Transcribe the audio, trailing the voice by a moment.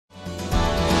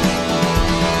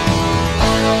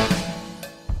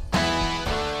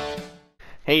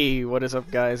Hey, what is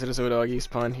up guys? It is Odoggy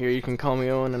Spawn here. You can call me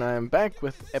Owen, and I am back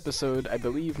with episode, I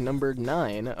believe, number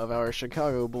 9 of our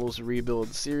Chicago Bulls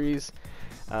Rebuild series.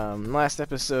 Last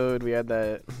episode we had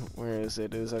that, where is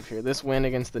it? It was up here. This win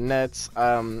against the Nets.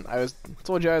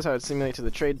 Told you guys how I'd simulate to the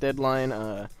trade deadline.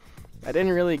 I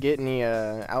didn't really get any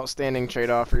outstanding trade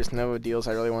offers, no deals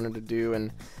I really wanted to do, and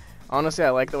honestly I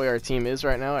like the way our team is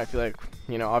right now. I feel like,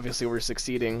 obviously we're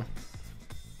succeeding.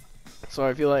 So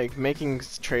I feel like making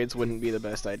trades wouldn't be the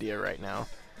best idea right now,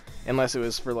 unless it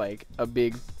was for like a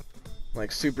big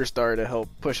superstar to help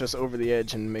push us over the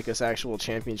edge and make us actual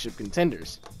championship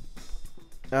contenders.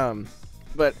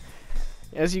 But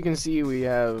as you can see, we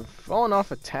have fallen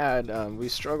off a tad. We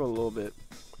struggled a little bit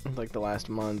like the last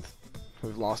month.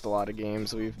 We've lost a lot of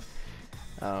games. We've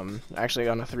actually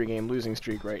on a 3-game losing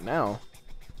streak right now.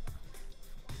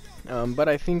 But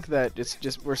I think that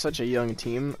we're such a young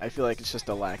team. I feel like it's just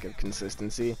a lack of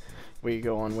consistency. We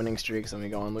go on winning streaks, and we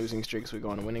go on losing streaks, we go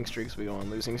on winning streaks, we go on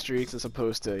losing streaks, as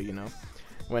opposed to,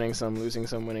 winning some, losing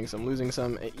some, winning some, losing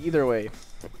some. Either way,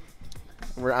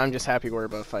 I'm just happy we're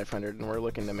above 500 and we're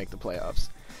looking to make the playoffs.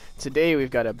 Today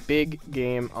we've got a big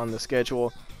game on the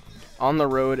schedule, on the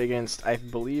road against, I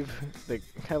believe, the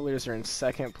Cavaliers are in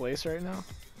 2nd place right now.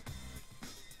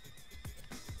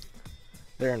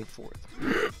 They're in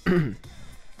 4th.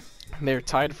 They're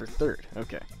tied for 3rd.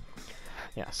 Okay.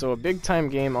 Yeah, so a big-time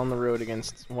game on the road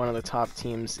against one of the top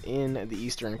teams in the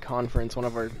Eastern Conference, one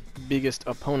of our biggest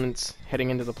opponents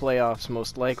heading into the playoffs,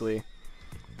 most likely.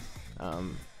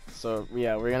 So,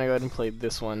 yeah, we're going to go ahead and play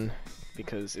this one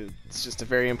because it's just a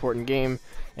very important game,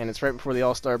 and it's right before the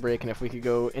All-Star break, and if we could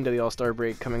go into the All-Star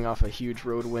break coming off a huge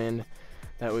road win,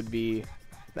 that would be...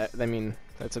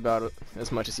 that's about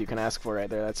as much as you can ask for right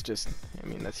there. That's just,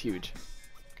 that's huge.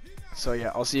 So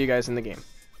yeah, I'll see you guys in the game.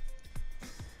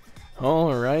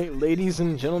 Alright, ladies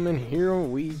and gentlemen, here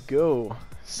we go.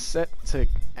 Set to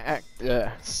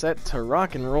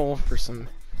rock and roll for some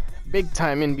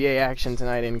big-time NBA action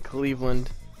tonight in Cleveland.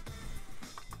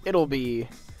 It'll be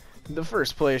the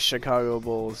 1st place Chicago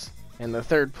Bulls and the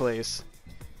 3rd place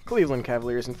Cleveland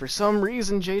Cavaliers, and for some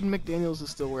reason Jaden McDaniels is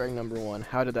still wearing number 1.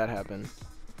 How did that happen?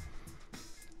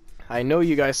 I know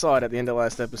you guys saw it at the end of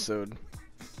last episode.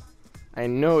 I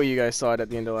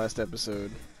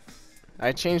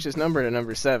changed his number to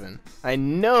number 7. I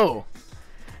know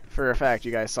for a fact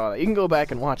you guys saw that. You can go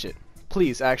back and watch it.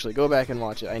 Please, actually, go back and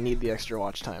watch it. I need the extra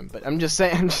watch time. But I'm just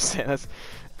saying, that's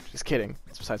just kidding.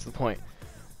 That's besides the point.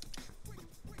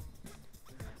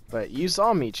 But you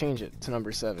saw me change it to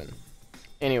number 7.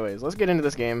 Anyways, let's get into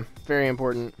this game. Very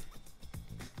important.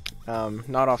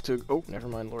 Not off to... Oh, never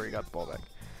mind. Laurie got the ball back.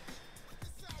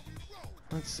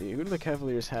 Let's see, who do the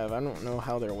Cavaliers have? I don't know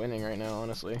how they're winning right now,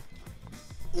 honestly.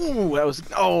 Ooh, that was...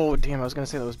 Oh, damn, I was going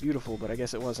to say that was beautiful, but I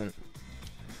guess it wasn't.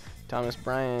 Thomas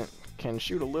Bryant can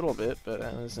shoot a little bit, but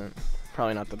that isn't...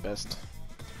 Probably not the best.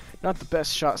 Not the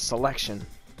best shot selection.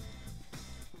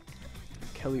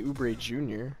 Kelly Oubre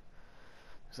Jr.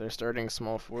 is their starting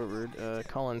small forward.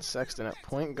 Colin Sexton at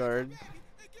point guard.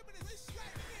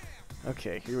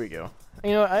 Okay, here we go.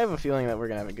 I have a feeling that we're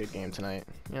going to have a good game tonight.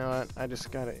 You know what? I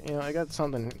just got it. I got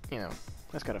something, I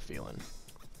just got a feeling.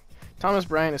 Thomas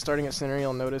Bryant is starting at center,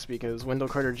 you'll notice, because Wendell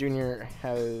Carter Jr.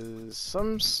 has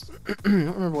some, I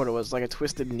don't remember what it was, like a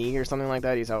twisted knee or something like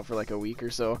that. He's out for like a week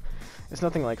or so. It's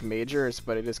nothing like major,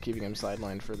 but it is keeping him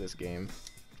sidelined for this game.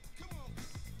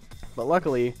 But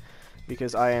luckily,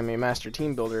 because I am a master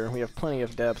team builder, we have plenty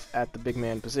of depth at the big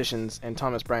man positions, and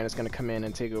Thomas Bryant is going to come in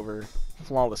and take over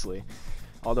flawlessly.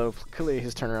 Although clearly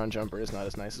his turnaround jumper is not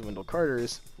as nice as Wendell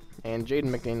Carter's, and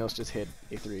Jaden McDaniels just hit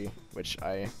a 3, which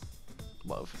I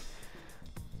love.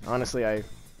 Honestly, I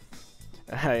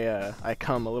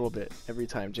come a little bit every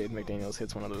time Jaden McDaniels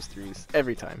hits one of those 3s.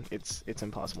 Every time. It's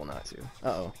impossible not to.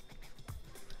 Uh-oh.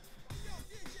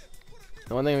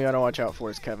 The one thing we gotta watch out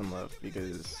for is Kevin Love,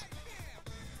 because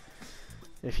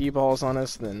if he balls on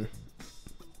us, then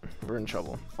we're in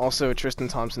trouble. Also, Tristan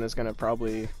Thompson is gonna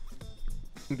probably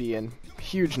be a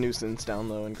huge nuisance down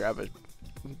low and grab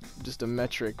just a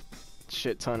metric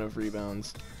shit ton of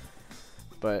rebounds.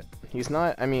 But he's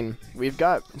not, we've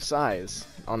got size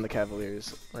on the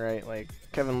Cavaliers, right? Like,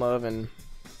 Kevin Love and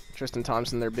Tristan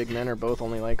Thompson, their big men, are both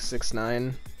only like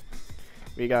 6'9".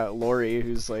 We got Laurie,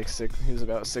 who's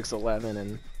about 6'11",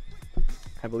 and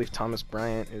I believe Thomas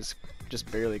Bryant is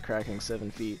just barely cracking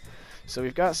 7 feet. So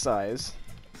we've got size,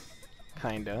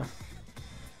 kinda.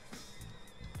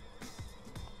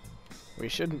 We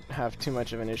shouldn't have too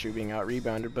much of an issue being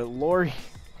out-rebounded, but Laurie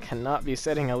cannot be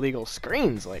setting illegal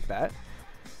screens like that.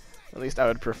 At least I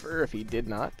would prefer if he did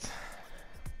not.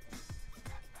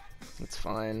 It's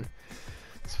fine.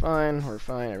 It's fine. We're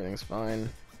fine. Everything's fine.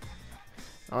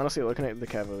 Honestly, looking at the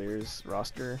Cavaliers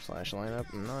roster / lineup,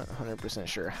 I'm not 100%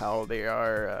 sure how they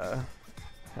are,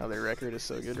 how their record is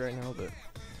so good right now, but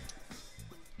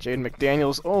Jaden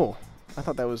McDaniels, oh, I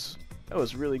thought that was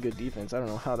really good defense. I don't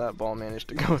know how that ball managed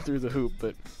to go through the hoop,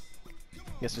 but I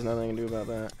guess there's nothing I can do about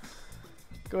that.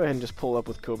 Go ahead and just pull up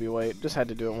with Kobe White. Just had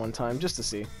to do it one time, just to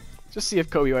see. Just see if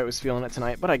Kobe White was feeling it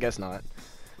tonight, but I guess not.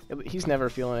 He's never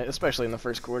feeling it, especially in the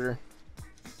first quarter.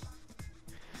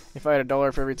 If I had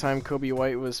 $1 for every time Kobe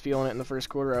White was feeling it in the first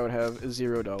quarter, I would have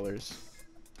 $0.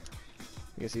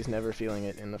 I guess he's never feeling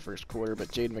it in the first quarter, but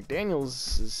Jaden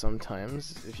McDaniels is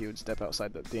sometimes, if he would step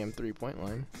outside that damn three-point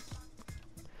line.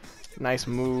 Nice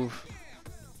move.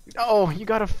 Oh, you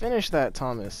gotta finish that,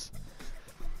 Thomas.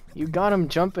 You got him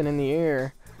jumping in the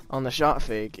air on the shot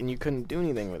fake, and you couldn't do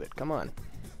anything with it. Come on.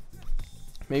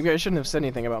 Maybe I shouldn't have said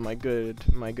anything about my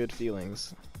good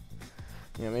feelings.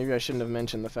 You know, maybe I shouldn't have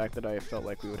mentioned the fact that I felt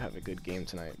like we would have a good game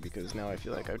tonight, because now I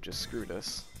feel like I've just screwed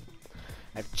us.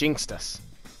 I've jinxed us.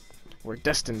 We're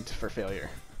destined for failure.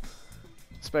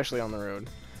 Especially on the road.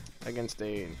 Against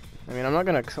a... I mean, I'm not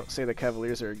going to say the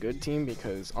Cavaliers are a good team,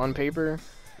 because on paper,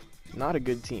 not a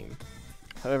good team.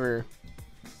 However,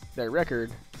 their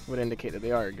record would indicate that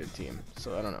they are a good team,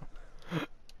 so I don't know.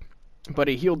 But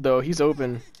he healed, though. He's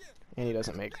open, and he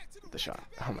doesn't make the shot.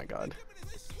 Oh my god.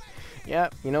 Yeah,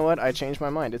 you know what? I changed my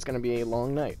mind. It's going to be a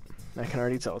long night. I can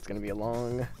already tell it's going to be a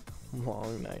long,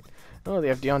 long night. Oh, they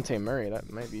have Deontay Murray.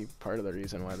 That might be part of the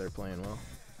reason why they're playing well.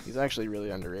 He's actually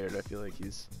really underrated. I feel like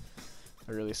he's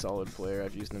a really solid player.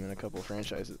 I've used him in a couple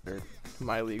franchises, or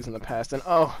my leagues in the past, and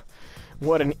oh,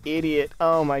 what an idiot.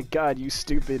 Oh my god, you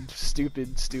stupid,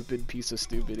 stupid, stupid piece of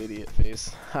stupid idiot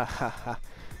face. Ha ha ha.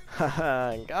 Ha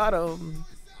ha, got him.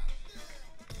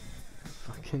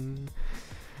 Fucking...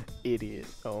 idiot.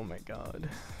 Oh my god.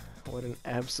 What an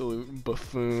absolute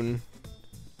buffoon.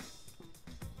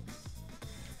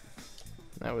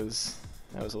 That was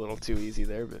a little too easy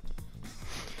there, but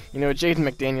you know, Jaden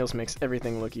McDaniels makes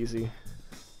everything look easy.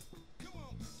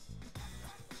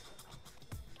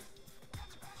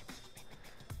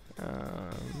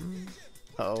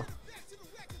 Uh-oh.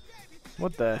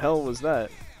 What the hell was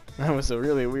that? That was a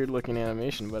really weird looking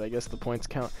animation, but I guess the points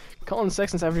count. Colin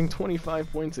Sexton's averaging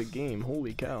 25 points a game.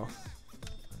 Holy cow.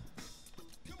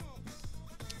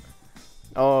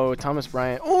 Oh, Thomas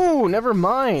Bryant. Oh, never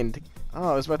mind.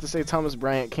 Oh, I was about to say Thomas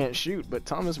Bryant can't shoot, but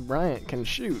Thomas Bryant can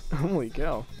shoot. Holy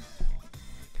cow.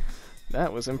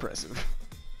 That was impressive.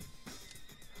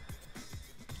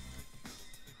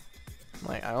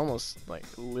 Like, I almost, like,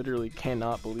 literally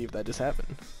cannot believe that just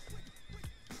happened.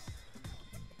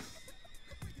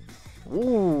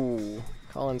 Ooh,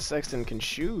 Colin Sexton can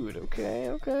shoot. Okay,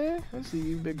 okay. I see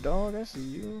you, big dog. I see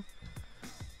you.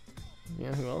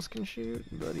 Yeah, who else can shoot?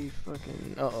 Buddy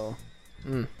fucking... Uh-oh.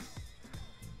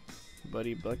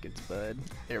 Buddy buckets, bud.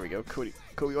 There we go. Kobe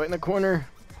White in the corner.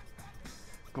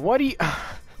 What do you...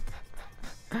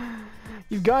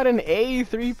 You've got an A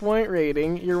 3-point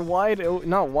rating. You're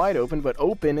not wide open, but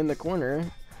open in the corner.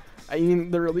 I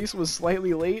mean, the release was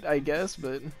slightly late, I guess,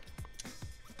 but...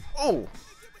 Oh!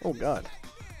 Oh, God.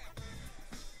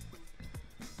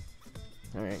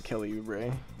 Alright, Kelly Oubre.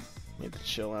 You have to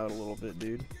chill out a little bit,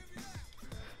 dude.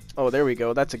 Oh, there we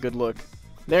go. That's a good look.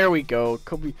 There we go.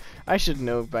 Kobe... I should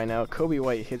know by now, Kobe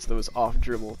White hits those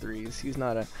off-dribble threes. He's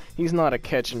not a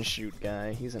catch-and-shoot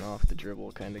guy. He's an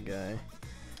off-the-dribble kind of guy.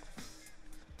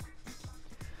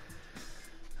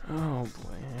 Oh,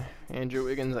 boy. Andrew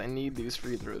Wiggins, I need these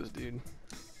free throws, dude.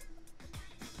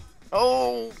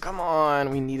 Oh, come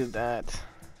on. We needed that.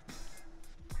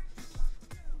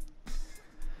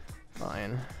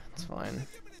 Fine. It's fine.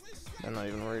 I'm not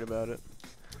even worried about it.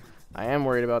 I am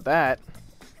worried about that.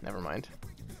 Never mind.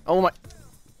 Oh my...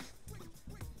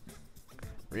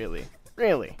 Really?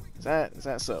 Really? Is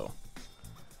that so?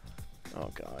 Oh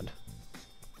god.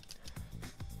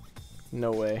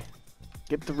 No way.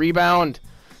 Get the rebound!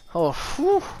 Oh,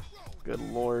 whew. Good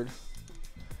lord.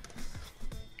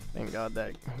 Thank god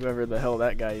that whoever the hell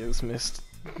that guy is missed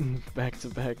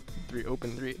back-to-back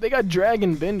open three. They got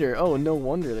Dragon Bender. Oh, no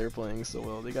wonder they're playing so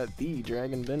well. They got the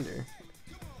Dragon Bender.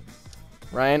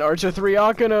 Ryan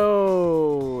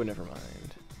Archer-Threakano! Never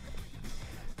mind.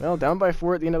 Well, down by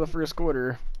 4 at the end of the first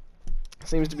quarter.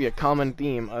 Seems to be a common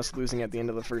theme, us losing at the end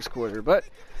of the first quarter. But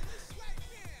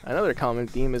another common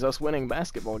theme is us winning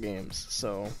basketball games.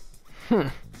 So,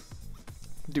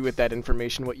 do with that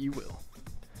information what you will.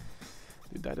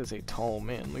 Dude, that is a tall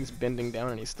man. He's bending down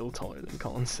and he's still taller than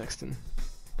Colin Sexton.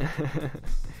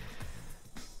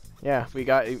 Yeah, we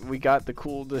got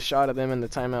the shot of them in the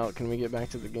timeout. Can we get back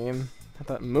to the game? I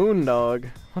thought Moondog.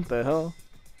 What the hell?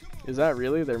 Is that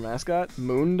really their mascot?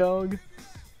 Moondog?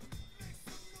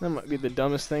 That might be the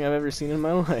dumbest thing I've ever seen in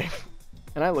my life.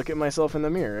 And I look at myself in the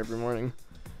mirror every morning.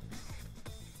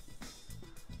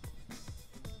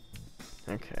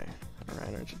 Okay.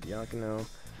 Alright, Archidiakono.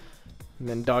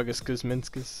 Mendagus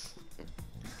Kuzminskas.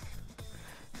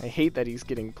 I hate that he's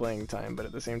getting playing time, but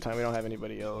at the same time we don't have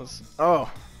anybody else.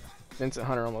 Oh! Vincent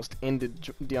Hunter almost ended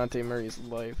Deontay Murray's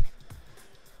life.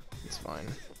 It's fine.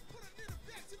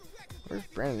 Where's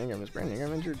Brandon Ingram? Is Brandon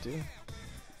Ingram injured too?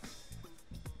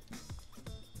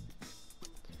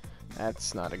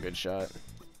 That's not a good shot.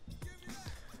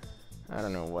 I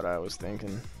don't know what I was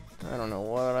thinking. I don't know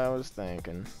what I was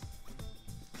thinking.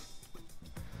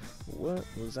 What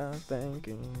was I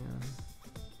thinking?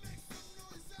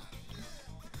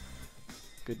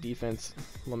 Good defense.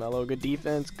 LaMelo, good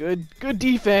defense. Good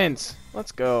defense!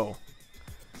 Let's go.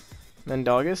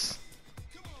 Mendagus.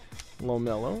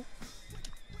 LaMelo.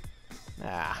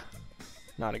 Ah.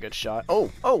 Not a good shot.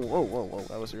 Oh! Oh! Whoa, whoa, whoa.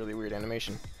 That was a really weird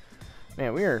animation.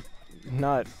 Man, we are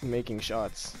not making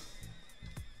shots.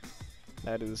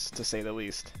 That is to say the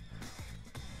least.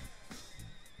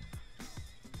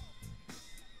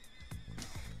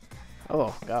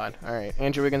 Oh, God. Alright.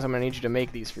 Andrew Wiggins, I'm going to need you to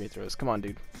make these free throws. Come on,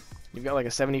 dude. You've got like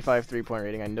a 75 3-point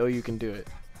rating. I know you can do it.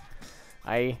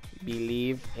 I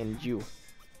believe in you.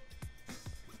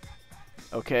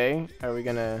 Okay. Are we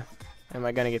going to... Am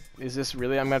I going to get... Is this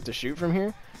really... I'm going to have to shoot from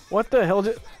here? What the hell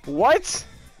did... What?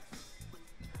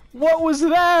 What was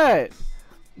that?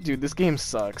 Dude, this game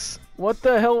sucks. What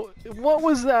the hell? What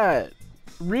was that?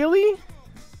 Really?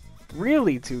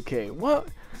 Really, 2K? What?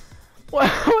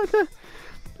 What the...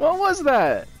 What was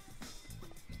that?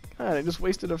 God, I just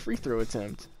wasted a free throw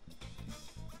attempt.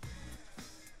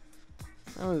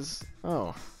 That was...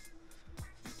 Oh.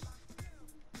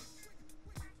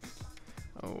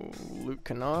 Oh, Luke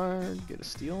Kennard. Get a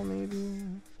steal, maybe?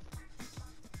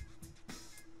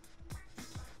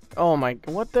 Oh my...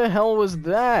 What the hell was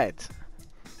that?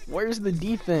 Where's the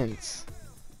defense?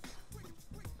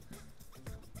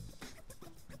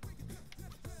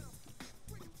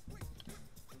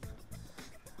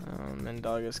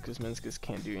 Mendagus Kuzminskas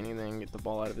can't do anything. Get the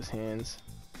ball out of his hands.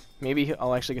 Maybe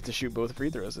I'll actually get to shoot both free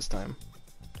throws this time.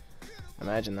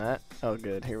 Imagine that. Oh,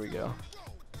 good. Here we go.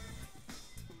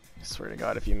 I swear to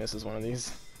God, if he misses one of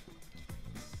these.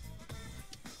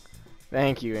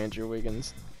 Thank you, Andrew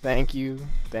Wiggins. Thank you.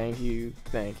 Thank you.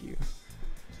 Thank you.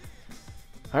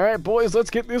 Alright, boys, let's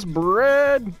get this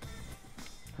bread.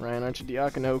 Ryan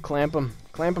Archidiakono, clamp him.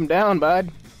 Clamp him down,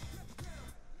 bud.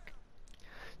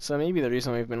 So maybe the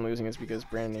reason we've been losing is because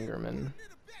Brandon Ingram and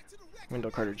Wendell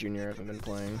Carter Jr. haven't been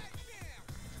playing.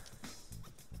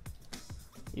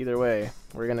 Either way,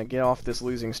 we're going to get off this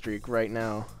losing streak right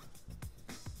now.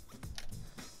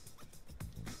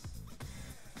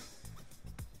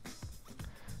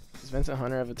 Does Vincent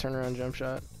Hunter have a turnaround jump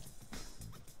shot?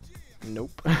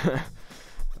 Nope.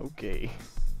 Okay.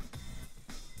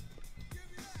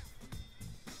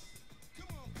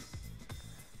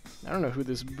 I don't know who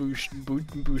this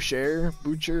Boucher,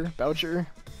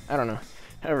 I don't know.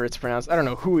 However it's pronounced. I don't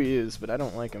know who he is, but I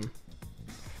don't like him.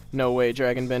 No way,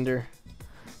 Dragon Bender.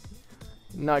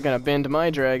 Not gonna bend my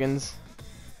dragons.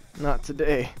 Not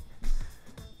today.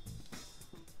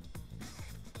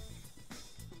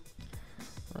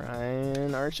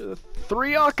 Ryan Archer,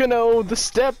 Threakano, the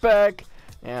step back.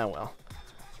 Yeah, well.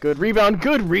 Good rebound,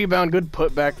 good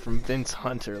putback from Vince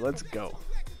Hunter. Let's go.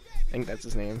 I think that's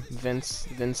his name.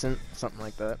 Vincent, something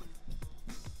like that.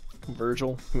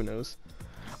 Virgil, who knows?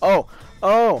 Oh!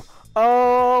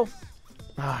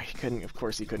 He couldn't, of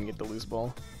course he couldn't get the loose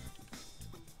ball.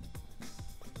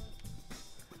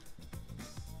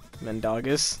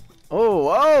 Mendagus.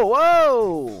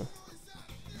 Oh!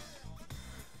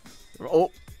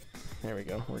 There we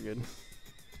go, we're good.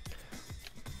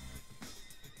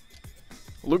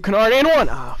 Luke Kennard and one!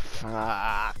 Ah,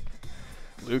 fuck.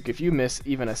 Luke, if you miss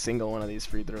even a single one of these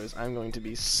free throws, I'm going to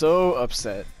be so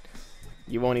upset.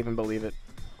 You won't even believe it.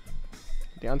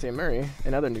 Deontay Murray,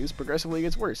 in other news, progressively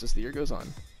gets worse as the year goes on.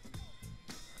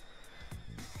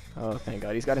 Oh, thank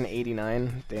God. He's got an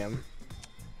 89. Damn.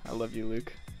 I love you,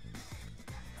 Luke.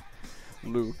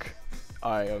 Luke,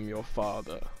 I am your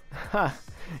father. Ha!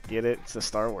 Get it? It's a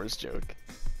Star Wars joke.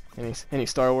 Any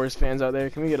Star Wars fans out there?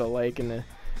 Can we get a like and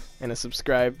a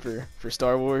subscribe for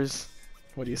Star Wars?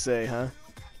 What do you say, huh?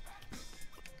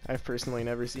 I've personally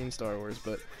never seen Star Wars,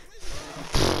 but...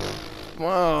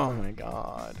 Oh my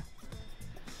God.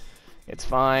 It's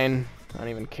fine. I don't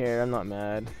even care. I'm not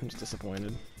mad. I'm just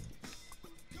disappointed.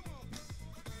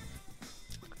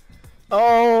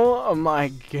 Oh my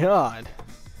God.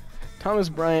 Thomas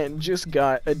Bryant just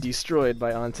got destroyed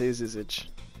by Ante Zizic.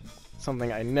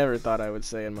 Something I never thought I would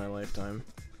say in my lifetime.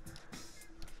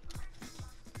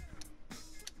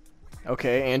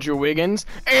 Okay, Andrew Wiggins.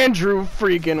 Andrew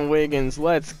freaking Wiggins.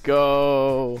 Let's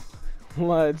go.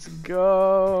 Let's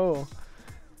go.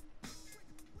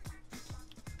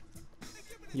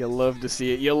 You love to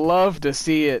see it. You love to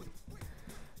see it.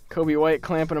 Kobe White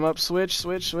clamping him up. Switch,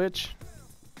 switch, switch.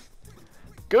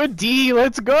 Good D.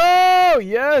 Let's go.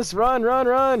 Yes. Run, run,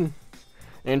 run.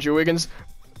 Andrew Wiggins.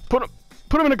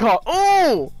 Put him in a call.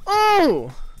 Oh!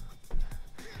 Oh!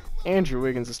 Andrew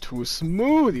Wiggins is too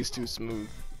smooth. He's too smooth.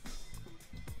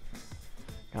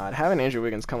 God, having Andrew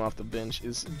Wiggins come off the bench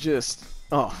is just...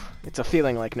 Oh, it's a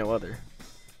feeling like no other.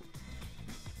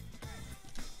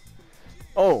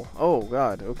 Oh, oh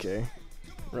God, okay.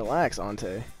 Relax,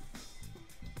 Ante.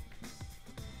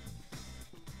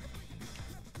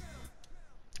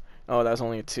 Oh, that was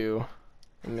only a 2.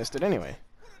 We missed it anyway.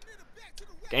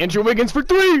 Andrew Wiggins for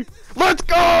 3! Let's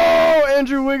go!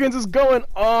 Andrew Wiggins is going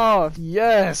off!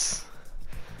 Yes!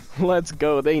 Let's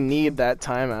go. They need that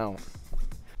timeout.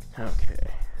 Okay.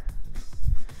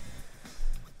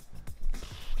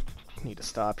 Need to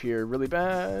stop here really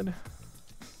bad.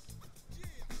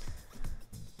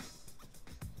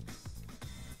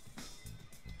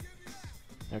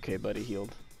 Okay, buddy,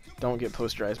 healed. Don't get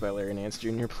posterized by Larry Nance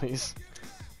Jr., please.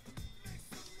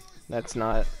 That's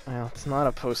not, well, it's not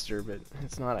a poster, but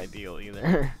it's not ideal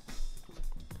either.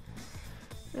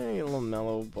 Hey, a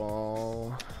LaMelo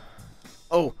ball.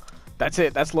 Oh, that's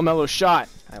it. That's LaMelo's shot.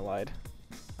 I lied.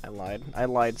 I lied. I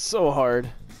lied so hard.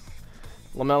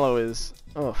 LaMelo is,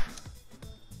 oh.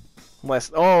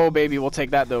 Less, oh, baby, we'll take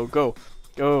that, though. Go.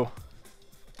 Go.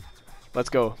 Let's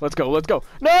go. Let's go. Let's go.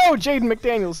 No, Jaden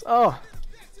McDaniels. Oh.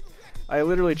 I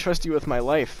literally trust you with my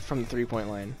life from the three-point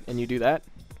line, and you do that?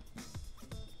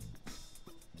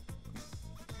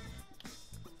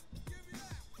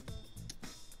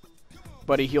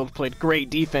 Buddy Hield played great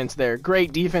defense there.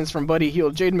 Great defense from Buddy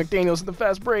Hield. Jaden McDaniels in the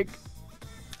fast break.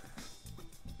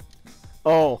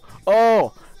 Oh.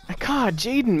 Oh. God,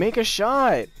 Jaden, make a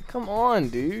shot. Come on,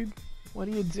 dude. What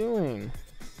are you doing?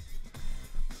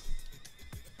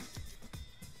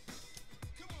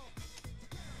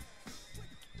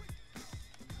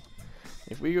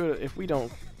 If we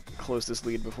don't close this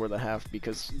lead before the half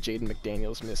because Jaden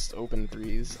McDaniels missed open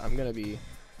threes, I'm gonna be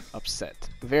upset.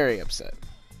 Very upset.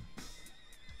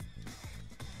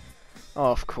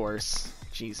 Oh, of course.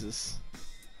 Jesus.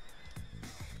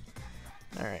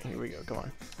 Alright, here we go. Come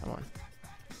on. Come on.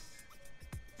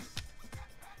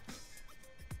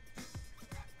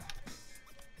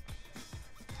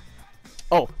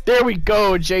 Oh, there we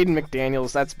go, Jaden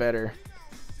McDaniels. That's better.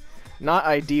 Not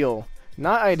ideal.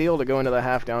 Not ideal to go into the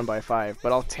half down by 5,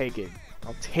 but I'll take it.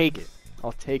 I'll take it.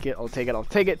 I'll take it. I'll take it. I'll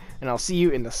take it. And I'll see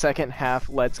you in the second half.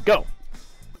 Let's go.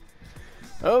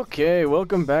 Okay,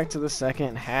 welcome back to the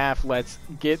second half. Let's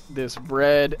get this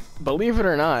bread. Believe it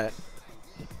or not,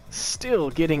 still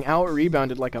getting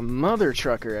out-rebounded like a mother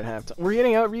trucker at halftime. We're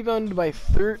getting out-rebounded by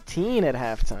 13 at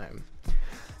halftime.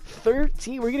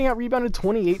 13. We're getting out-rebounded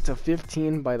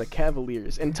 28-15 by the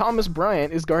Cavaliers. And Thomas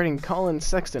Bryant is guarding Colin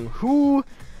Sexton. Who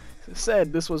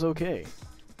said this was okay?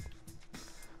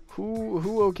 Who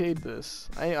okayed this?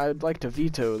 I'd like to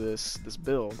veto this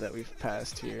bill that we've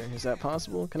passed here. Is that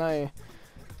possible? Can I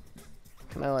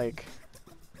like,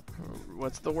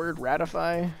 what's the word?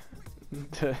 Ratify?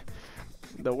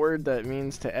 The word that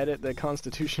means to edit the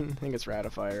Constitution? I think it's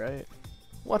ratify, right?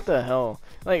 What the hell?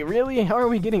 Like, really? How are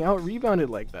we getting out-rebounded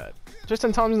like that?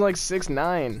 Justin Thompson's like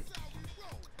 6'9".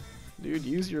 Dude,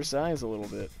 use your size a little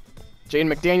bit.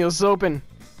 Jaden McDaniels is open.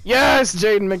 Yes,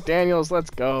 Jaden McDaniels, let's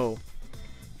go.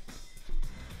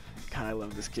 God, I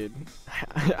love this kid.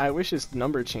 I wish his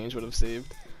number change would have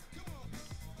saved.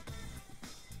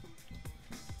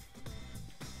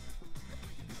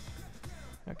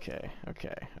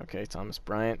 Okay, Thomas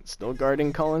Bryant still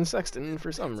guarding Colin Sexton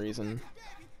for some reason.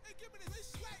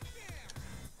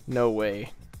 No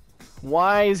way.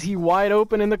 Why is he wide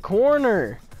open in the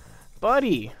corner?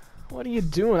 Buddy, what are you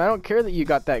doing? I don't care that you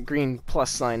got that green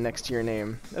plus sign next to your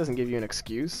name. That doesn't give you an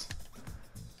excuse.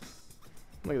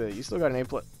 Look at that, you still got an A+.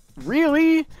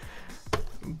 Really?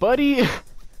 Buddy?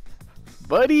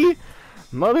 Buddy?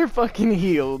 Motherfucking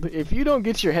Healed. If you don't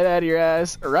get your head out of your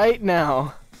ass right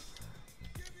now...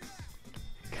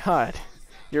 God,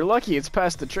 you're lucky it's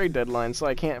past the trade deadline, so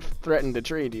I can't threaten to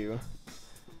trade you.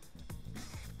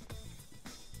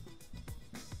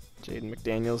 Jaden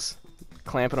McDaniels,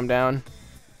 clamping him down.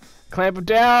 Clamp him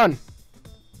down!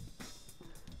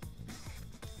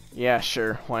 Yeah,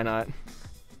 sure, why not?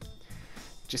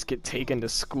 Just get taken to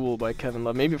school by Kevin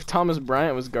Love. Maybe if Thomas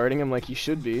Bryant was guarding him like he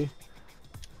should be.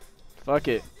 Fuck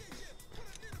it.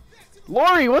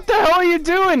 Laurie, what the hell are you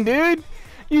doing, dude?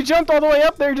 You jumped all the way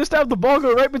up there just to have the ball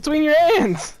go right between your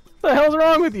hands. What the hell's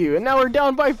wrong with you? And now we're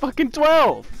down by fucking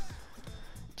 12.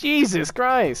 Jesus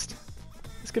Christ.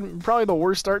 This could probably the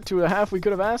worst start to a half we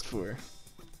could have asked for.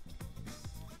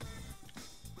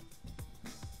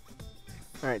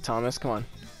 Alright, Thomas, come on.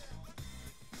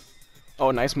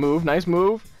 Oh, nice move, nice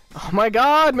move. Oh my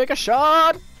god, make a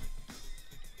shot!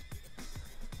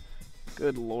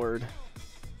 Good lord.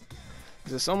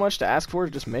 Is this so much to ask for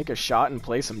to just make a shot and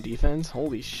play some defense?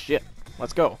 Holy shit.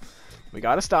 Let's go. We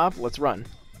gotta stop. Let's run.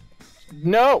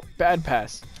 No! Bad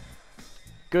pass.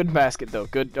 Good basket, though.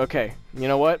 Good. Okay. You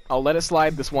know what? I'll let it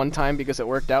slide this one time because it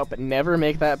worked out, but never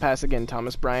make that pass again,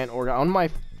 Thomas Bryant, or on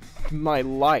my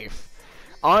life.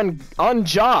 On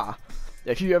jaw.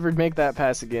 If you ever make that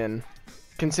pass again,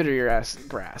 consider your ass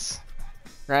grass.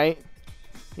 Right?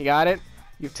 You got it?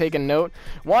 You've taken note.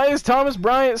 Why is Thomas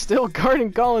Bryant still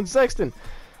guarding Colin Sexton?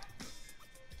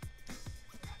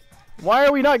 Why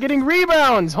are we not getting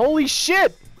rebounds? Holy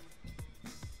shit!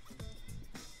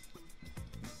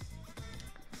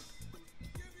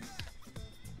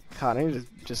 God, I need to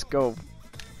just go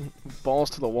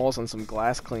balls to the walls on some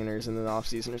glass cleaners in the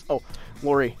off-season. Oh,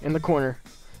 Laurie, in the corner.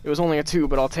 It was only a 2,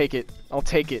 but I'll take it. I'll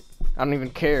take it. I don't even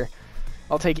care.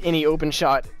 I'll take any open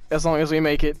shot as long as we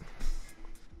make it.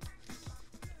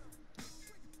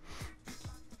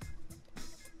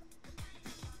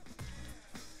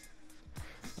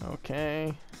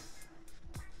 Okay.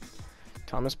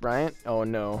 Thomas Bryant? Oh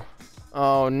no.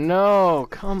 Oh no!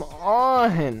 Come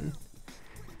on!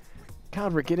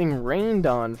 God, we're getting rained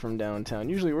on from downtown.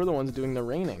 Usually we're the ones doing the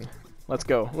raining. Let's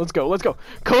go. Let's go. Let's go.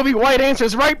 Kobe White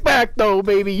answers right back though,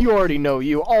 baby! You already know.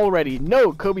 You already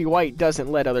know Kobe White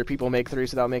doesn't let other people make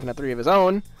threes without making a 3 of his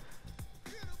own.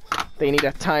 They need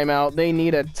a timeout. They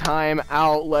need a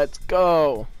timeout. Let's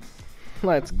go.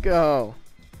 Let's go.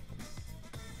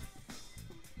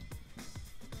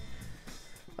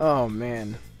 Oh,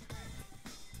 man.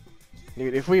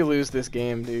 Dude, if we lose this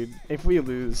game, dude, if we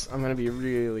lose, I'm gonna be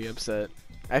really upset.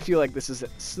 I feel like this is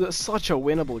such a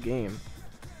winnable game.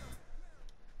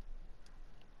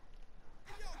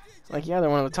 Like, yeah, they're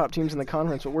one of the top teams in the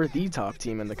conference, but we're the top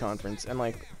team in the conference, and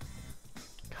like,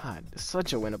 God,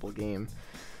 such a winnable game.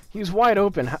 He was wide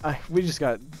open. We just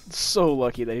got so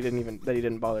lucky that he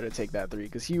didn't bother to take that 3,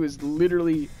 because he was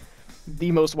literally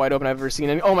the most wide open I've ever seen.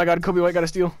 And oh my God, Kobe White got a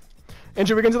steal.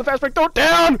 Andrew Wiggins to the fast break. Throw it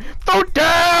down! Throw it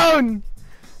down!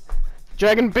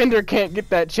 Dragon Bender can't get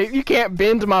that chase. You can't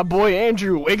bend my boy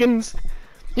Andrew Wiggins.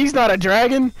 He's not a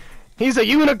dragon. He's a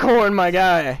unicorn, my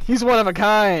guy. He's one of a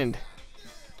kind.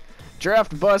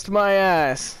 Draft bust my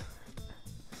ass.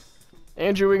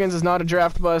 Andrew Wiggins is not a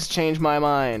draft bust. Change my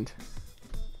mind.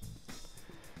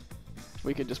 If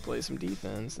we could just play some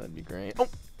defense, that'd be great. Oh,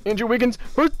 Andrew Wiggins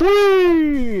for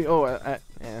 3! Oh,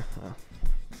 yeah. Well.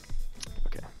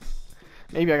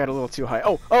 Maybe I got a little too high.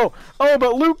 Oh,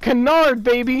 but Luke Kennard,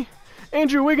 baby!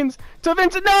 Andrew Wiggins to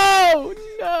Vincent. No!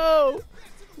 No!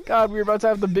 God, we were about to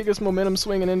have the biggest momentum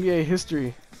swing in NBA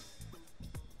history.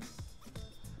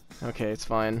 Okay, it's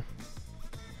fine.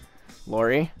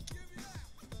 Laurie?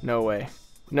 No way.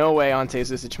 No way Ante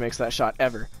Zizic makes that shot,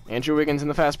 ever. Andrew Wiggins in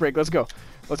the fast break. Let's go.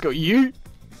 Let's go. Yeet!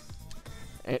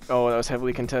 Oh, that was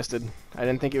heavily contested. I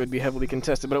didn't think it would be heavily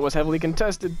contested, but it was heavily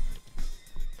contested.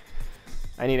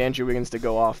 I need Andrew Wiggins to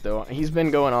go off, though. He's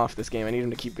been going off this game. I need him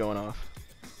to keep going off.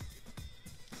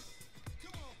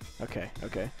 Okay,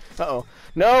 okay. Uh-oh.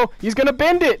 No! He's gonna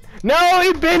bend it! No!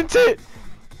 He bent it!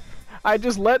 I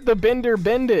just let the bender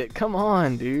bend it. Come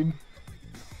on, dude.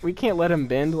 We can't let him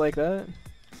bend like that.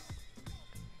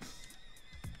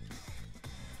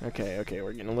 Okay, okay.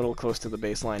 We're getting a little close to the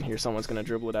baseline here. Someone's gonna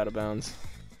dribble it out of bounds.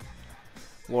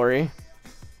 Laurie.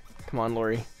 Come on,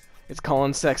 Laurie. It's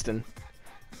Colin Sexton.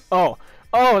 Oh!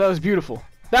 Oh, that was beautiful.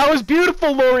 That was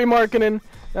beautiful, Laurie Markkinen.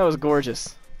 That was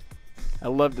gorgeous. I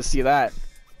love to see that.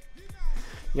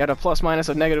 You got a plus-minus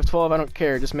of -12. I don't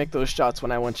care. Just make those shots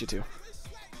when I want you to.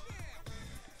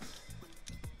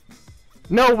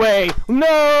 No way!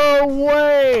 No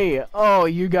way! Oh,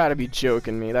 you gotta be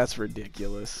joking me. That's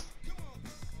ridiculous.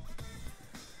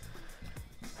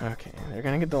 Okay, they're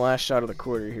gonna get the last shot of the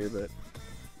quarter here, but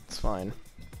it's fine.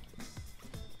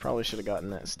 Probably should have gotten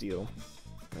that steal.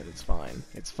 But it's fine.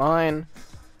 It's fine.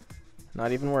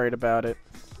 Not even worried about it.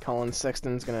 Colin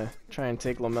Sexton's gonna try and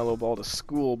take LaMelo Ball to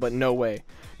school, but no way.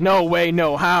 No way,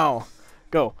 no how.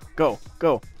 Go, go,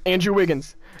 go. Andrew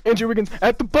Wiggins. Andrew Wiggins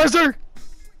at the buzzer!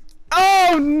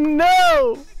 Oh,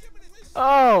 no!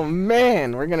 Oh,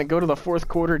 man. We're gonna go to the fourth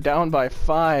quarter down by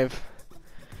 5.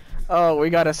 Oh, we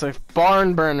got us a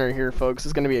barn burner here, folks. This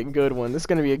is gonna be a good one. This is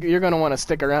gonna be you're gonna want to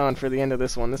stick around for the end of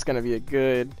this one. This is gonna be a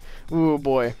good. Ooh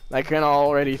boy, I can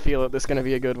already feel it. This is gonna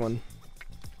be a good one.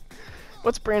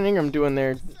 What's Brandon Ingram doing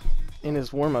there in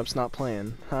his warm-ups, not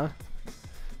playing, huh?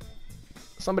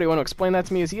 Somebody want to explain that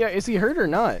to me? Is he hurt or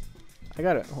not?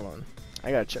 Hold on.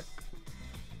 I gotta check.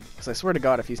 Cause I swear to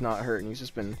God, if he's not hurt and he's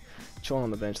just been chilling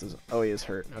on the bench, oh, he is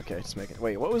hurt. Okay, just make it.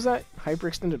 Wait, what was that?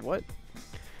 Hyperextended what?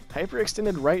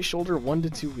 Hyperextended right shoulder 1 to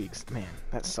 2 weeks. Man,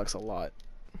 that sucks a lot.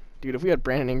 Dude, if we had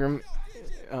Brandon Ingram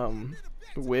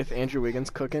with Andrew Wiggins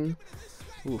cooking,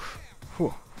 oof.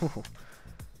 Whew.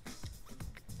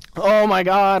 Oh my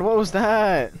God, what was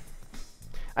that?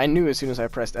 I knew as soon as I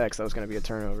pressed X that was going to be a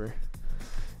turnover.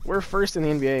 We're first in the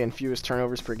NBA in fewest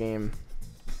turnovers per game,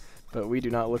 but we do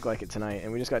not look like it tonight,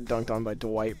 and we just got dunked on by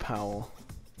Dwight Powell.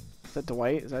 Is that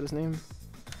Dwight? Is that his name?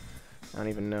 I don't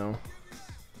even know.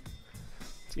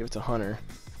 Let's give it to Hunter.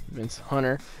 Vince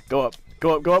Hunter. Go up.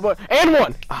 Go up. Go up. And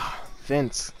one! Ah,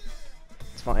 Vince.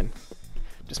 It's fine.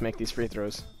 Just make these free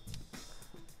throws.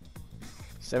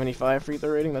 75 free throw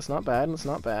rating. That's not bad. That's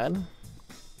not bad.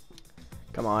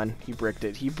 Come on. He bricked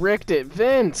it. He bricked it.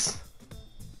 Vince!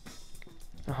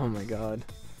 Oh my God.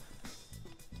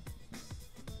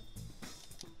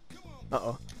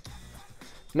 Uh-oh.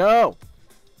 No!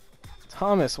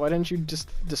 Thomas, why didn't you just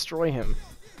destroy him?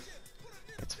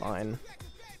 It's fine.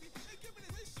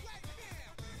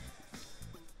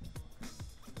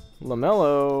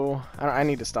 LaMelo. I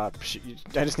need to stop.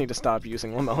 I just need to stop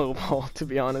using LaMelo Ball, to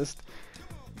be honest.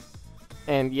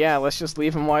 And yeah, let's just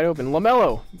leave him wide open.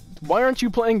 LaMelo, why aren't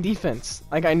you playing defense?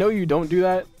 Like, I know you don't do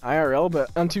that IRL, but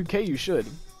on 2K you should.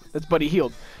 That's Buddy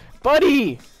Hield.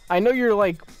 Buddy! I know you're,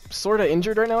 like, sort of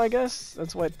injured right now, I guess.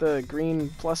 That's what the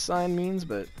green plus sign means,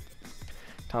 but...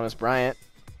 Thomas Bryant.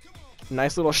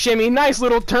 Nice little shimmy. Nice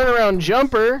little turnaround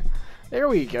jumper. There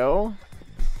we go.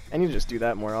 I need to just do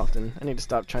that more often. I need to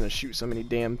stop trying to shoot so many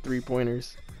damn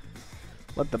three-pointers.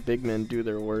 Let the big men do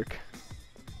their work.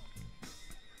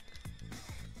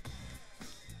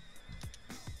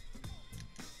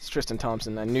 It's Tristan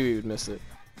Thompson. I knew he would miss it.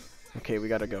 Okay, we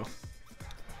gotta go.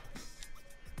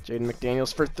 Jaden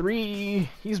McDaniels for 3.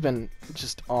 He's been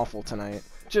just awful tonight.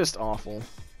 Just awful.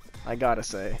 I gotta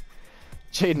say.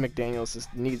 Jaden McDaniels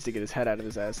just needs to get his head out of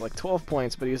his ass. Like 12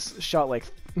 points, but he's shot like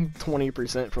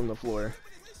 20% from the floor.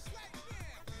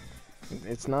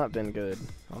 It's not been good.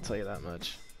 I'll tell you that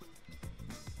much.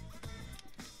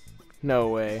 No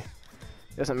way.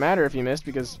 Doesn't matter if he missed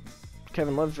because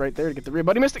Kevin Love's right there to get the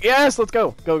rebound. He missed it. Yes, let's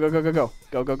go. Go, go, go, go, go.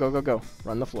 Go, go, go, go, go.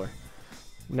 Run the floor.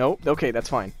 Nope. Okay, that's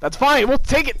fine. That's fine. We'll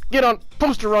take it. Get on.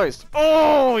 Posterized.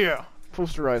 Oh, yeah.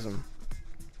 Posterize him.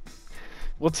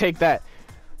 We'll take that.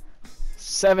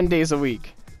 7 days a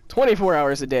week. 24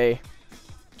 hours a day.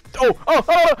 Oh, oh,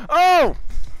 oh, oh!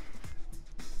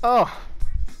 Oh.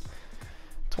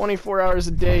 24 hours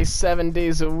a day, 7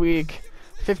 days a week,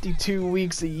 52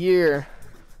 weeks a year,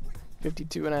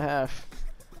 52 and a half.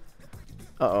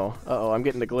 Uh-oh, uh-oh, I'm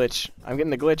getting the glitch. I'm getting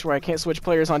the glitch where I can't switch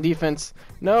players on defense.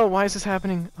 No, why is this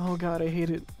happening? Oh God, I hate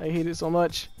it. I hate it so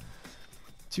much.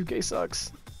 2K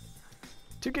sucks.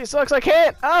 2K sucks, I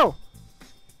can't! Ow!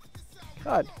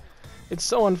 God. It's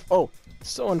so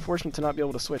so unfortunate to not be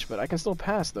able to switch, but I can still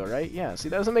pass though, right? Yeah, see,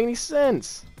 that doesn't make any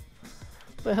sense.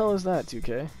 What the hell is that,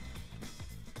 2K?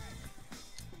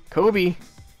 Kobe!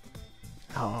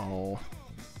 Oh.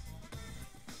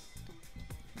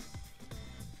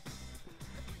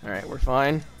 Alright, we're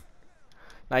fine.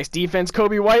 Nice defense,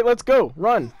 Kobe White, let's go!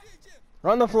 Run!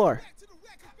 Run the floor!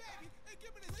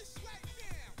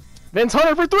 Vince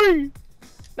Hunter for 3!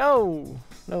 No!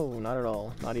 No, not at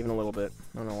all. Not even a little bit.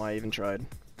 I don't know why I even tried.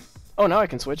 Oh, now I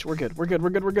can switch. We're good. We're good. We're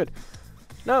good. We're good.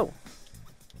 No!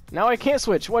 Now I can't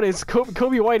switch. What is...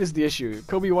 Kobe White is the issue.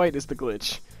 Kobe White is the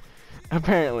glitch.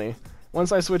 Apparently.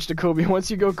 Once I switch to Kobe, once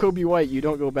you go Kobe White, you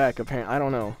don't go back, apparently. I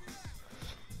don't know.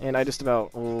 And I just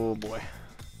about... Oh, boy.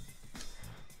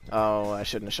 Oh, I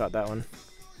shouldn't have shot that one.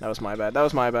 That was my bad. That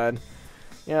was my bad.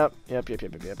 Yep.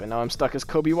 And now I'm stuck as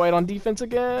Kobe White on defense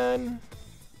again.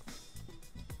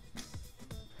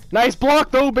 Nice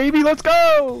block, though, baby. Let's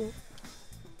go!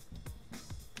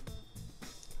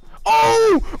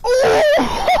 Oh!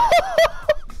 Oh!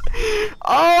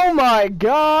 Oh my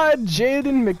God,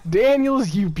 Jaden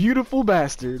McDaniels, you beautiful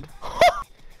bastard.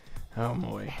 Oh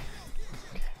boy.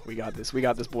 Okay, we got this. We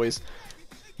got this, boys.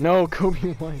 No,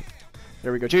 Kobe White.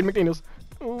 There we go. Jaden McDaniels.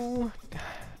 Oh.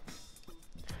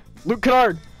 Luke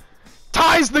Kennard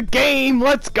ties the game.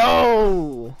 Let's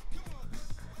go.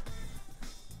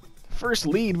 First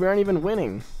lead. We aren't even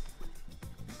winning.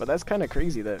 But that's kind of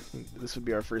crazy that this would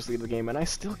be our first lead of the game, and I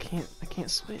still can't. I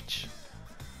can't switch.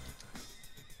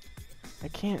 I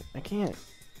can't.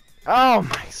 Oh,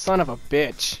 my son of a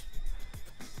bitch.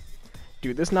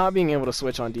 Dude, this not being able to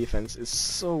switch on defense is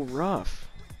so rough.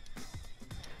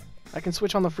 I can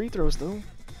switch on the free throws, though.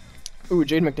 Ooh,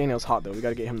 Jaden McDaniel's hot, though. We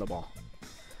gotta get him the ball.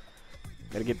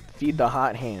 Gotta feed the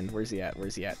hot hand. Where's he at?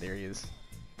 There he is.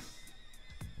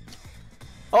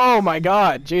 Oh my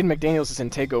god! Jaden McDaniels is in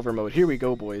takeover mode. Here we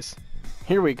go, boys.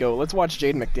 Here we go. Let's watch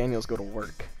Jaden McDaniels go to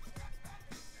work.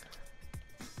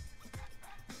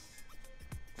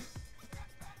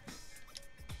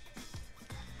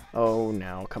 Oh,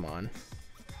 now, come on.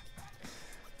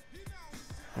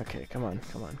 Okay, come on.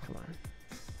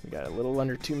 We got a little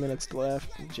under 2 minutes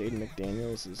left. Jaden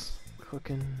McDaniels is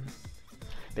cooking.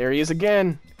 There he is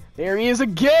again!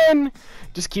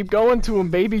 Just keep going to him,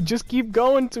 baby. Just keep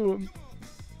going to him.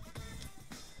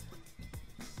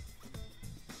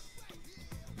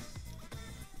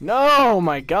 No,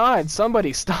 my god,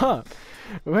 somebody stop.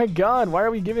 Oh my god, why are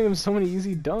we giving him so many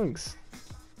easy dunks?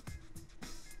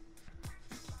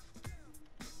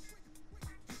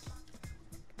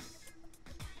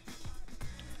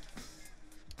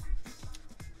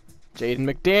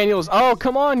 Jaden McDaniels, oh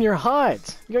come on, you're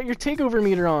hot. You got your takeover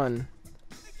meter on.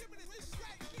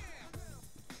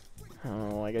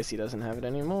 Oh, I guess he doesn't have it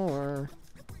anymore.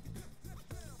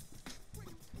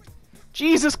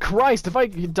 Jesus Christ, if I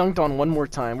get dunked on one more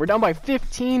time. We're down by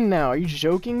 15 now. Are you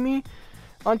joking me?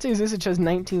 Ante Zizic has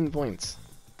 19 points.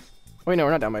 Wait, no,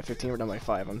 we're not down by 15. We're down by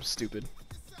 5. I'm stupid.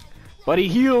 Buddy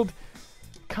healed.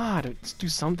 God, let's do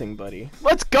something, buddy.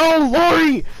 Let's go,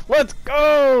 Lori! Let's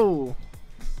go!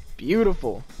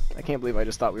 Beautiful. I can't believe I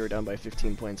just thought we were down by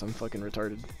 15 points. I'm fucking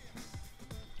retarded.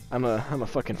 I'm a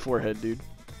fucking forehead, dude.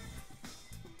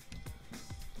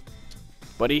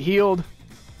 Buddy healed.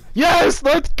 Yes,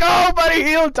 let's go, Buddy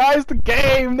Hield ties the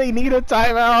game. They need a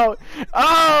timeout.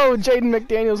 Oh, Jaden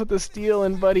McDaniels with the steal,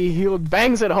 and Buddy Hield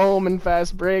bangs it home in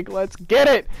fast break. Let's get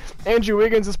it. Andrew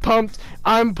Wiggins is pumped.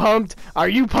 I'm pumped. Are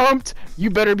you pumped? You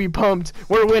better be pumped.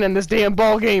 We're winning this damn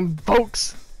ball game,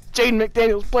 folks. Jaden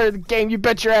McDaniels, player of the game. You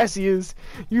bet your ass he is.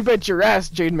 You bet your ass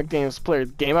Jaden McDaniels, player of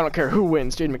the game. I don't care who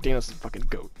wins. Jaden McDaniels is the fucking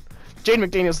GOAT. Jaden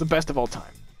McDaniels is the best of all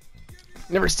time.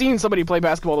 Never seen somebody play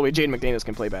basketball the way Jaden McDaniels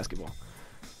can play basketball.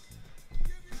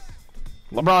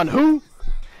 LeBron who?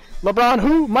 LeBron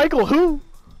who? Michael who?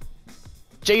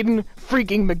 Jaden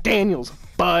freaking McDaniels,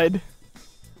 bud.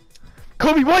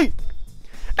 Kobe White!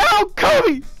 Ow,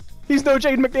 Kobe! He's no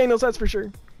Jaden McDaniels, that's for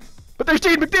sure. But there's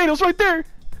Jaden McDaniels right there!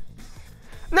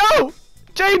 No!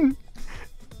 Jaden!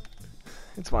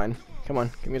 It's fine. Come on,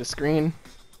 give me the screen.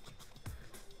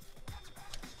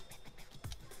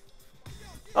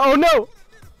 Oh no!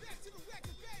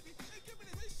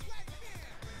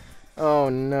 Oh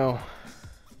no.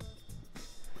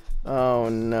 Oh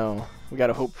no. We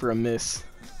gotta hope for a miss.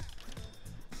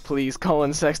 Please,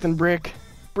 Colin Sexton, brick.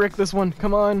 Brick this one,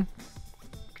 come on.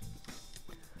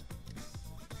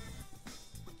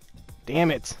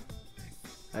 Damn it.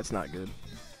 That's not good.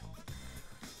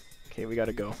 Okay, we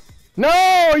gotta go. No!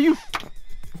 Are you...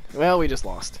 Well, we just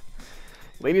lost.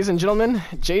 Ladies and gentlemen,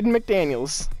 Jaden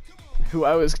McDaniels, who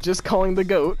I was just calling the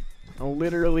GOAT,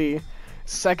 literally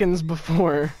seconds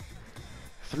before,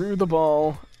 threw the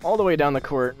ball all the way down the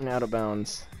court and out of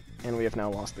bounds, and we have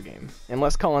now lost the game.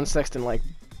 Unless Colin Sexton, like,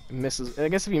 misses... I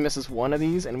guess if he misses one of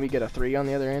these and we get a 3 on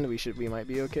the other end, we might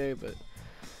be okay, but...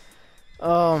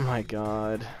 Oh my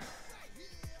god.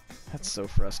 That's so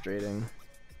frustrating.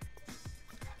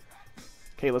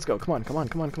 Okay, let's go. Come on, come on,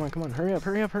 come on, come on, come on. Hurry up,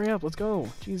 hurry up, hurry up. Let's go.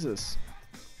 Jesus.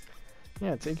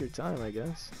 Yeah, take your time, I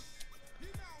guess.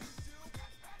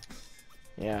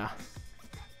 Yeah.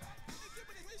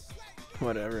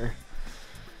 Whatever.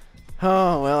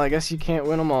 Oh, well, I guess you can't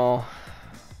win them all.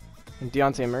 And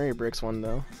Deontay Murray bricks one,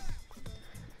 though.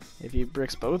 If he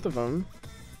bricks both of them...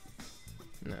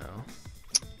 No.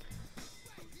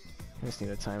 I just need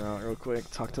a timeout real quick.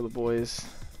 Talk to the boys.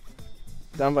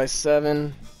 Down by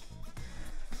 7.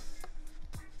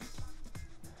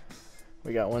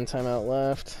 We got 1 timeout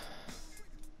left.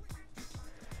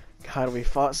 God, we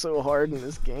fought so hard in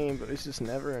this game, but it's just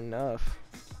never enough.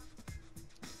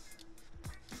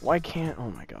 Why can't...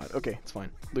 Oh my god. Okay, it's fine.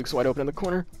 Luke's wide open in the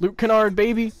corner. Luke Kennard,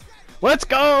 baby! Let's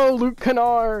go, Luke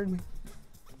Kennard!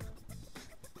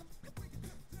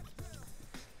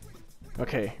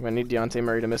 Okay, we need Deontay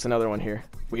Murray to miss another one here.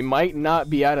 We might not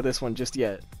be out of this one just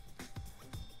yet.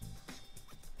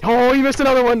 Oh, he missed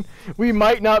another one! We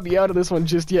might not be out of this one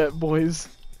just yet, boys.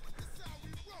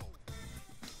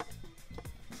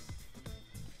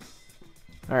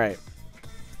 Alright.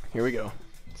 Here we go.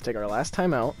 Let's take our last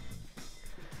timeout.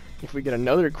 If we get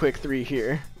another quick 3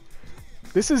 here.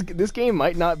 This game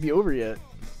might not be over yet.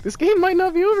 This game might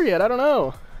not be over yet, I don't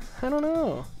know. I don't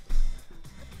know.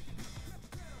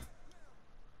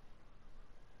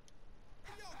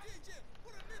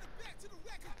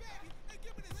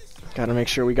 Gotta make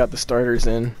sure we got the starters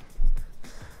in.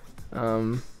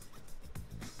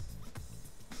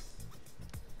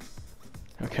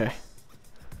 Okay.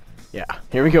 Yeah,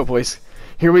 here we go, boys.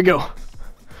 Here we go.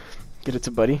 Get it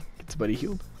to Buddy. Get to Buddy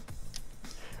healed.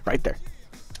 Right there.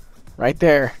 Right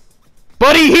there.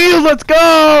 Buddy healed! Let's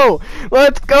go!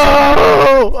 Let's go!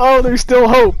 Oh, there's still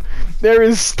hope. There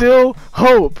is still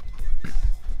hope.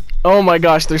 Oh my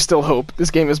gosh, there's still hope.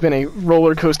 This game has been a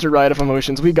roller coaster ride of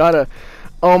emotions. We gotta...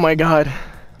 Oh my god.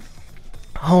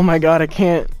 Oh my god, I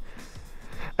can't.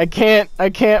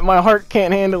 My heart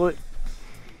can't handle it.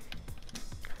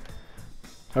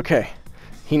 Okay.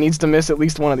 He needs to miss at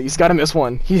least one of these. He's gotta miss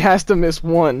one. He has to miss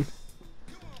one.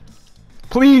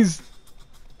 Please!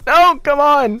 No, come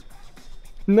on!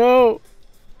 No!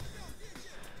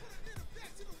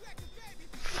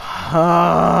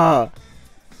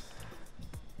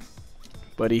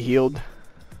 Buddy healed.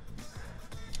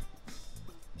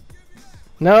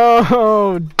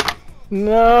 No!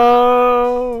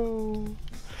 No!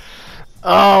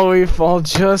 Oh, we fall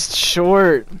just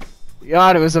short.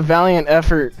 God, it was a valiant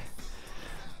effort.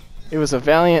 It was a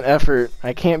valiant effort.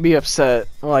 I can't be upset.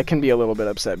 Well, I can be a little bit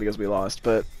upset because we lost,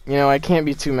 but, you know, I can't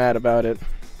be too mad about it.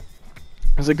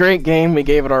 It was a great game. We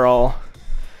gave it our all.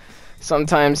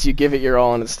 Sometimes you give it your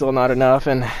all and it's still not enough,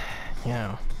 and, you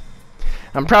know.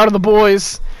 I'm proud of the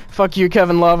boys. Fuck you,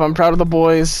 Kevin Love. I'm proud of the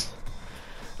boys.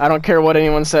 I don't care what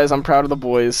anyone says. I'm proud of the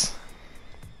boys.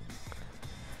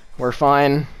 We're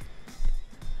fine.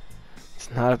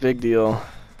 It's not a big deal.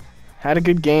 Had a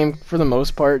good game for the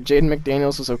most part. Jaden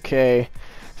McDaniels was okay.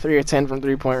 3 of 10 from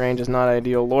three-point range is not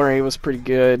ideal. Laurie was pretty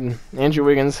good. Andrew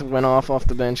Wiggins went off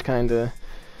the bench, kinda.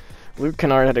 Luke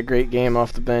Kennard had a great game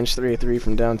off the bench. 3 of 3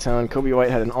 from downtown. Kobe White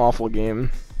had an awful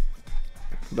game.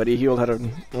 Buddy Hield had a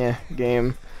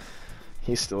game.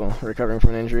 He's still recovering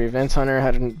from an injury. Vince Hunter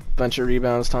had a bunch of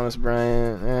rebounds. Thomas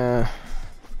Bryant,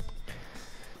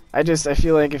 I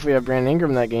feel like if we have Brandon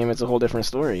Ingram in that game, it's a whole different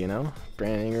story, you know?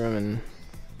 Brandon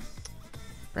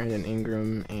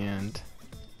Ingram and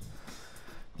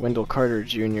Wendell Carter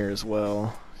Jr. as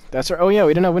well. That's right. Oh yeah,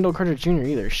 we didn't have Wendell Carter Jr.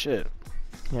 either. Shit.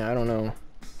 Yeah, I don't know.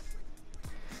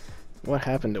 What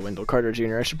happened to Wendell Carter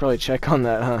Jr.? I should probably check on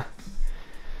that, huh?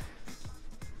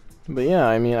 But yeah,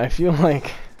 I mean, I feel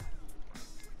like...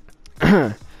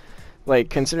 like,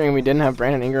 considering we didn't have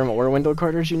Brandon Ingram or Wendell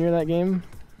Carter Jr. that game...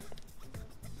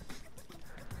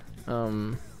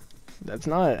 that's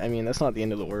not the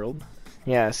end of the world.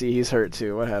 Yeah, see, he's hurt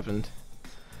too. What happened?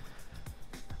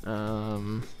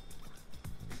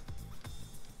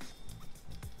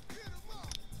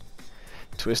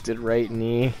 Twisted right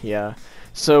knee. Yeah.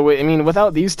 So, I mean,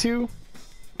 without these two,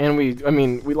 and we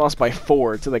lost by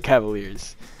 4 to the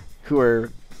Cavaliers, who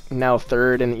are now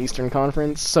 3rd in the Eastern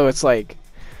Conference. So it's like,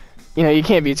 you know, you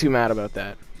can't be too mad about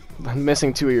that.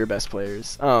 Missing 2 of your best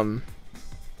players.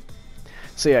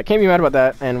 So yeah, can't be mad about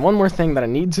that. And one more thing that I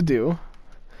need to do,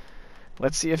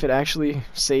 let's see if it actually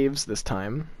saves this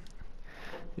time,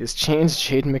 is change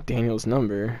Jaden McDaniels'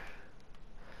 number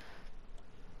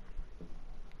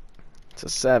to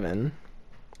 7.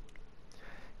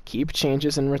 Keep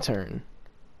changes and return.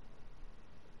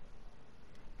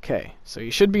 Okay, so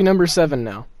you should be number 7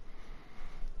 now.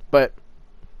 But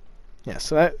yeah,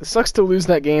 so that sucks to lose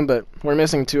that game, but we're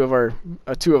missing two of our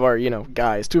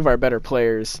guys, 2 of our better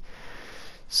players.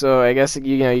 So I guess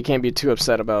you can't be too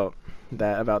upset about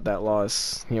that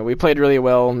loss. You know, we played really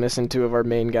well, missing 2 of our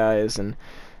main guys, and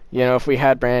you know, if we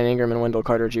had Brandon Ingram and Wendell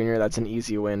Carter Jr., that's an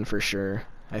easy win for sure.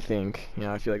 I think. You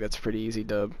know, I feel like that's a pretty easy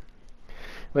dub.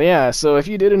 But yeah, so if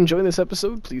you did enjoy this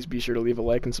episode, please be sure to leave a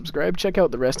like and subscribe. Check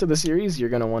out the rest of the series. You're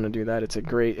gonna want to do that.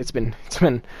 It's been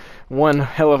one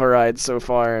hell of a ride so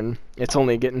far, and it's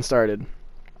only getting started.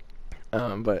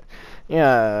 But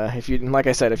yeah, like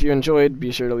I said, if you enjoyed,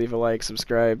 be sure to leave a like,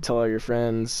 subscribe, tell all your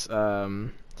friends.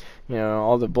 You know,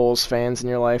 all the Bulls fans in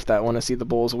your life that want to see the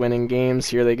Bulls winning games,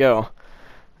 here they go.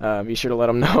 Be sure to let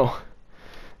them know.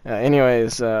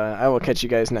 Anyways, I will catch you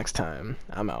guys next time.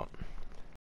 I'm out.